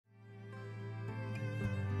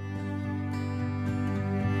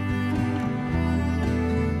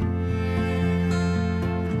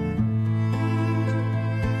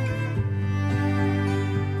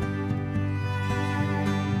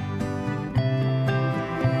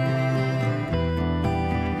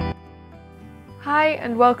Hi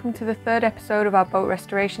and welcome to the third episode of our boat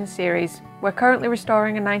restoration series. We're currently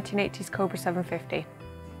restoring a 1980s Cobra 750.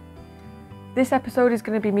 This episode is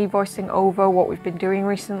going to be me voicing over what we've been doing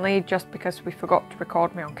recently just because we forgot to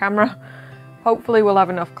record me on camera. Hopefully we'll have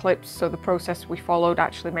enough clips so the process we followed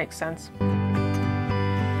actually makes sense.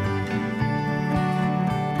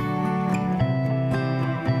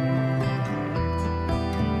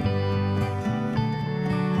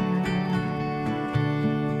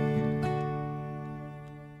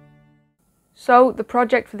 So, the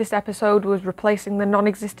project for this episode was replacing the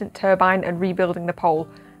non-existent turbine and rebuilding the pole.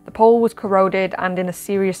 The pole was corroded and in a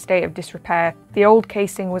serious state of disrepair. The old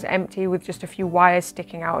casing was empty with just a few wires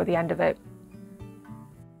sticking out at the end of it.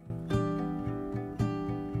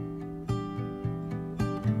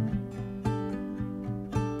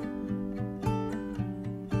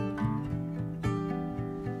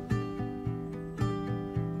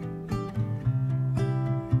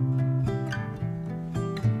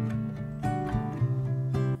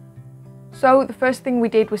 So the first thing we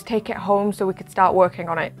did was take it home so we could start working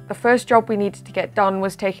on it. The first job we needed to get done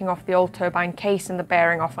was taking off the old turbine case and the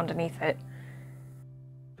bearing off underneath it.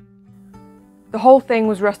 The whole thing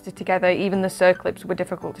was rusted together, even the circlips were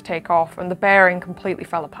difficult to take off and the bearing completely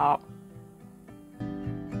fell apart.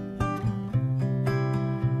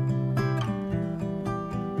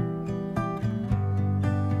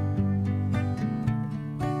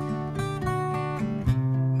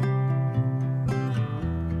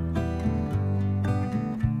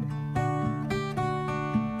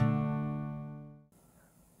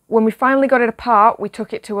 When we finally got it apart, we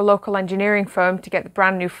took it to a local engineering firm to get the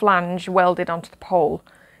brand new flange welded onto the pole.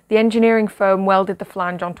 The engineering firm welded the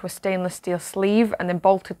flange onto a stainless steel sleeve and then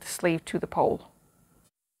bolted the sleeve to the pole.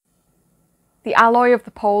 The alloy of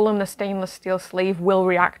the pole and the stainless steel sleeve will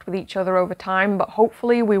react with each other over time, but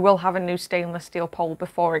hopefully we will have a new stainless steel pole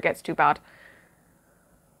before it gets too bad.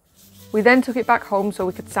 We then took it back home so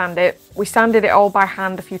we could sand it. We sanded it all by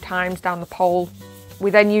hand a few times down the pole. We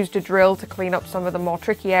then used a drill to clean up some of the more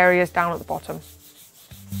tricky areas down at the bottom.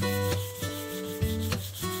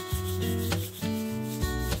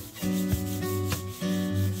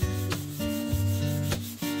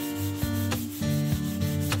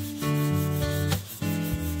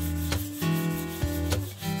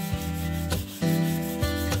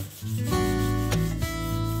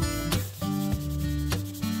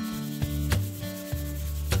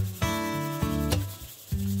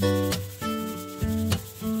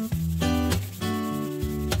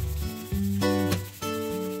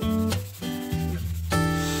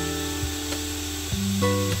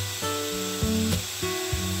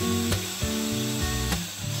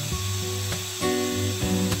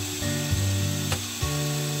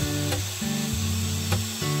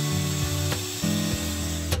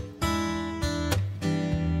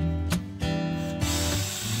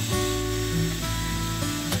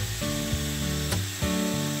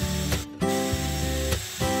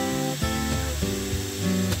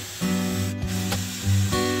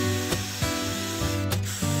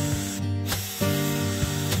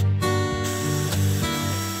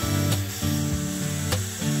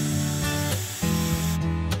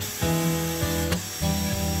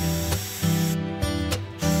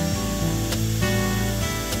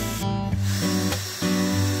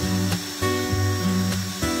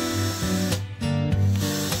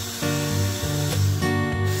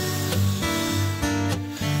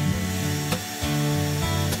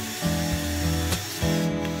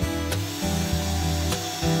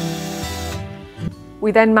 We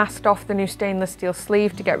then masked off the new stainless steel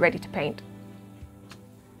sleeve to get ready to paint.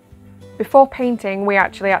 Before painting, we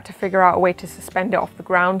actually had to figure out a way to suspend it off the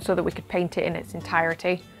ground so that we could paint it in its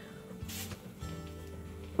entirety.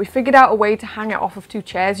 We figured out a way to hang it off of two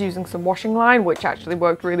chairs using some washing line, which actually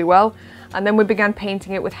worked really well, and then we began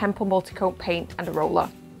painting it with Hempel multi-coat paint and a roller.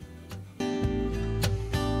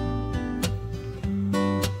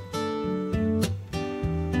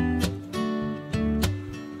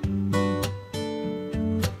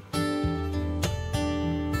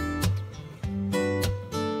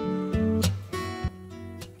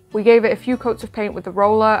 We gave it a few coats of paint with the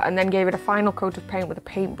roller and then gave it a final coat of paint with a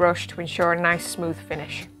paintbrush to ensure a nice smooth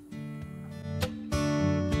finish.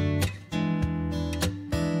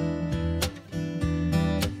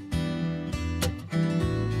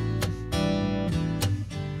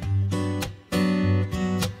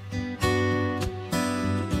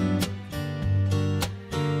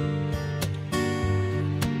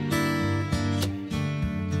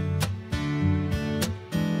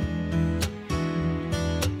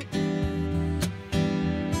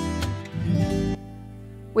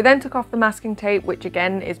 We then took off the masking tape, which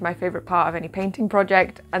again is my favourite part of any painting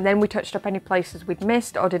project, and then we touched up any places we'd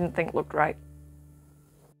missed or didn't think looked right.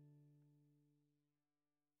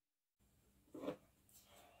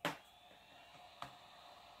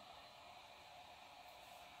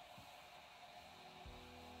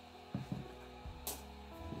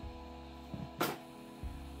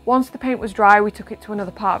 Once the paint was dry, we took it to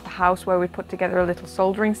another part of the house where we put together a little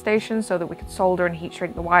soldering station so that we could solder and heat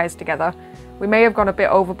shrink the wires together. We may have gone a bit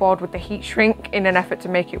overboard with the heat shrink in an effort to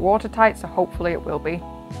make it watertight, so hopefully it will be.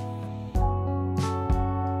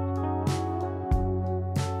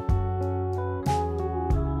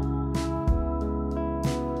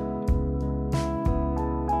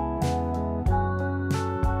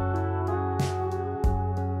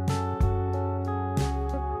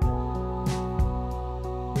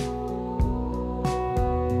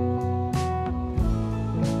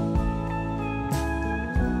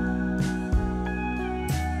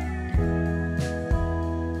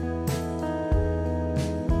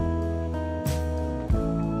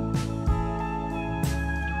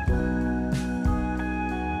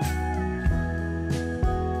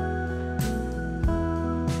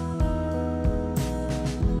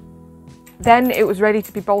 Then it was ready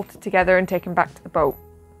to be bolted together and taken back to the boat.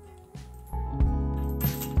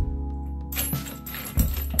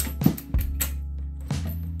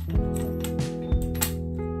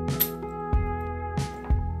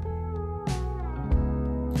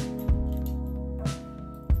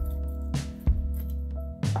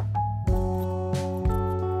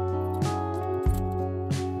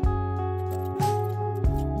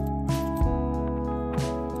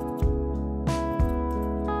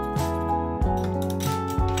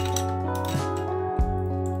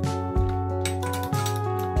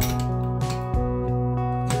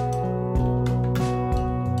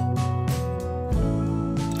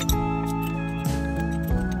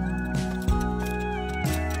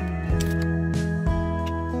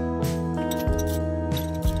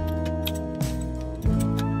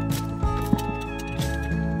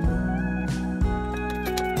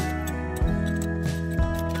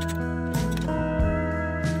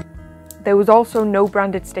 There was also no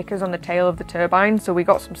branded stickers on the tail of the turbine, so we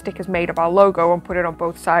got some stickers made of our logo and put it on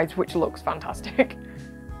both sides, which looks fantastic.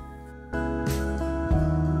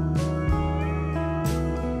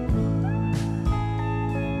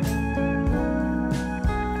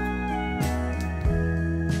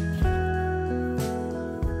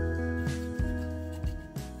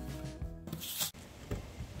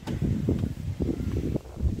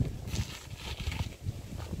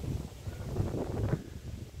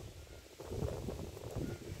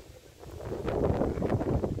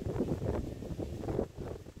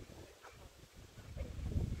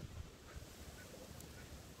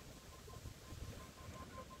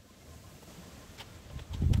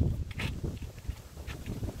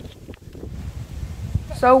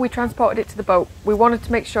 So we transported it to the boat. We wanted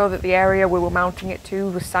to make sure that the area we were mounting it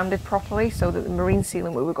to was sanded properly so that the marine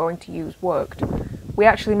sealant we were going to use worked. We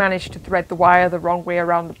actually managed to thread the wire the wrong way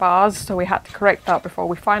around the bars, so we had to correct that before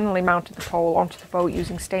we finally mounted the pole onto the boat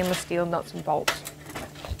using stainless steel nuts and bolts.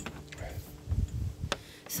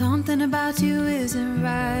 Something about you isn't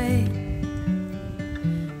right.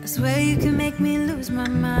 I swear you can make me lose my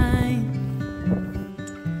mind.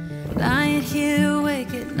 Lying here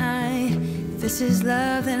awake at night. If this is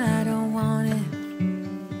love, then I don't want it.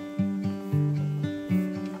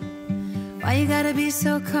 Why you gotta be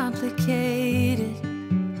so complicated?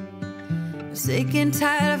 I'm sick and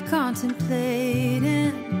tired of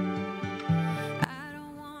contemplating.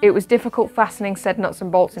 It was difficult fastening said nuts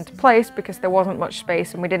and bolts into place because there wasn't much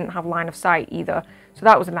space and we didn't have line of sight either, so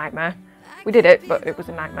that was a nightmare. We did it, but it was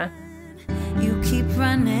a nightmare. You keep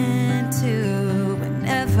running to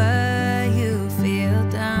whenever you feel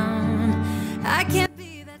down. I can't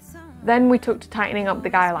be that someone. Then we took to tightening up the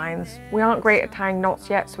guy lines. We aren't great at tying knots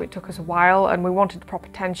yet, so it took us a while, and we wanted proper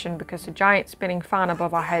tension because a giant spinning fan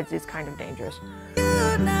above our heads is kind of dangerous. You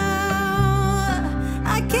know,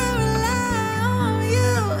 I can't rely on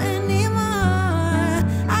you anymore.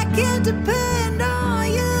 I can't depend on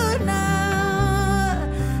you now.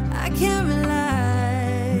 I can't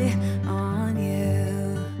rely on you.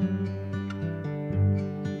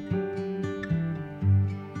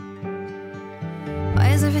 Why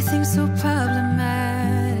is everything so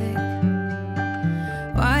problematic?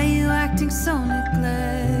 Why are you acting so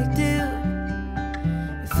neglected?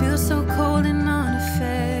 It feels so cold and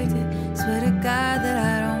unaffected. Swear to God that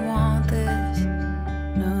I don't want this.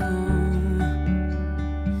 No.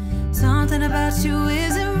 Something about you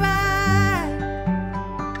isn't right.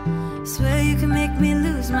 Swear you can make me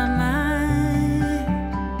lose my mind.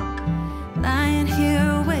 Lying here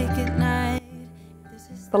awake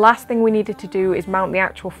The last thing we needed to do is mount the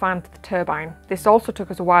actual fan to the turbine. This also took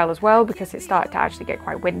us a while as well because it started to actually get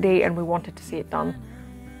quite windy and we wanted to see it done.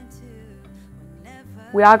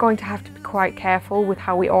 We are going to have to be quite careful with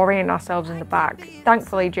how we orient ourselves in the back.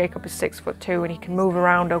 Thankfully Jacob is 6'2" and he can move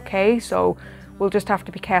around okay, so we'll just have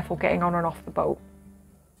to be careful getting on and off the boat.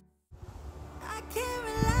 I can't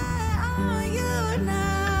rely on you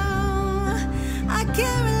now. I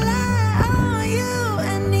can't rely on you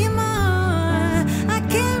anymore. I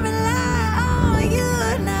can't rely on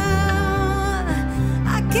you now.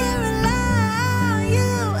 I can't rely on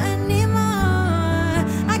you anymore.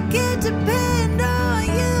 I can't depend on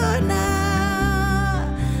you now.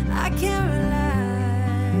 I can't rely.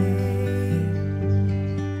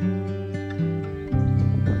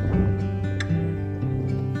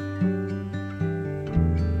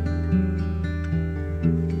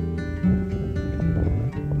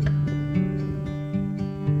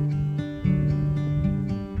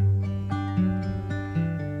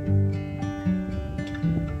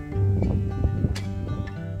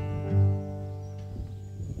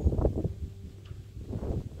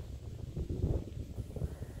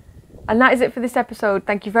 And that is it for this episode.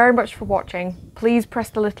 Thank you very much for watching. Please press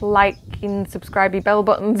the little like and subscribe bell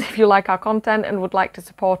buttons if you like our content and would like to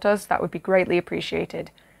support us. That would be greatly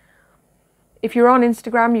appreciated. If you're on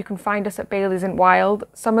Instagram, you can find us at Bailey Isn't Wild.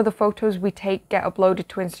 Some of the photos we take get uploaded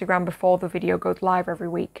to Instagram before the video goes live every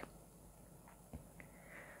week.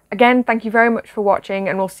 Again, thank you very much for watching,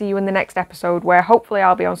 and we'll see you in the next episode where hopefully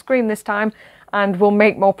I'll be on screen this time and we'll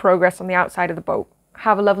make more progress on the outside of the boat.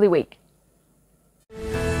 Have a lovely week.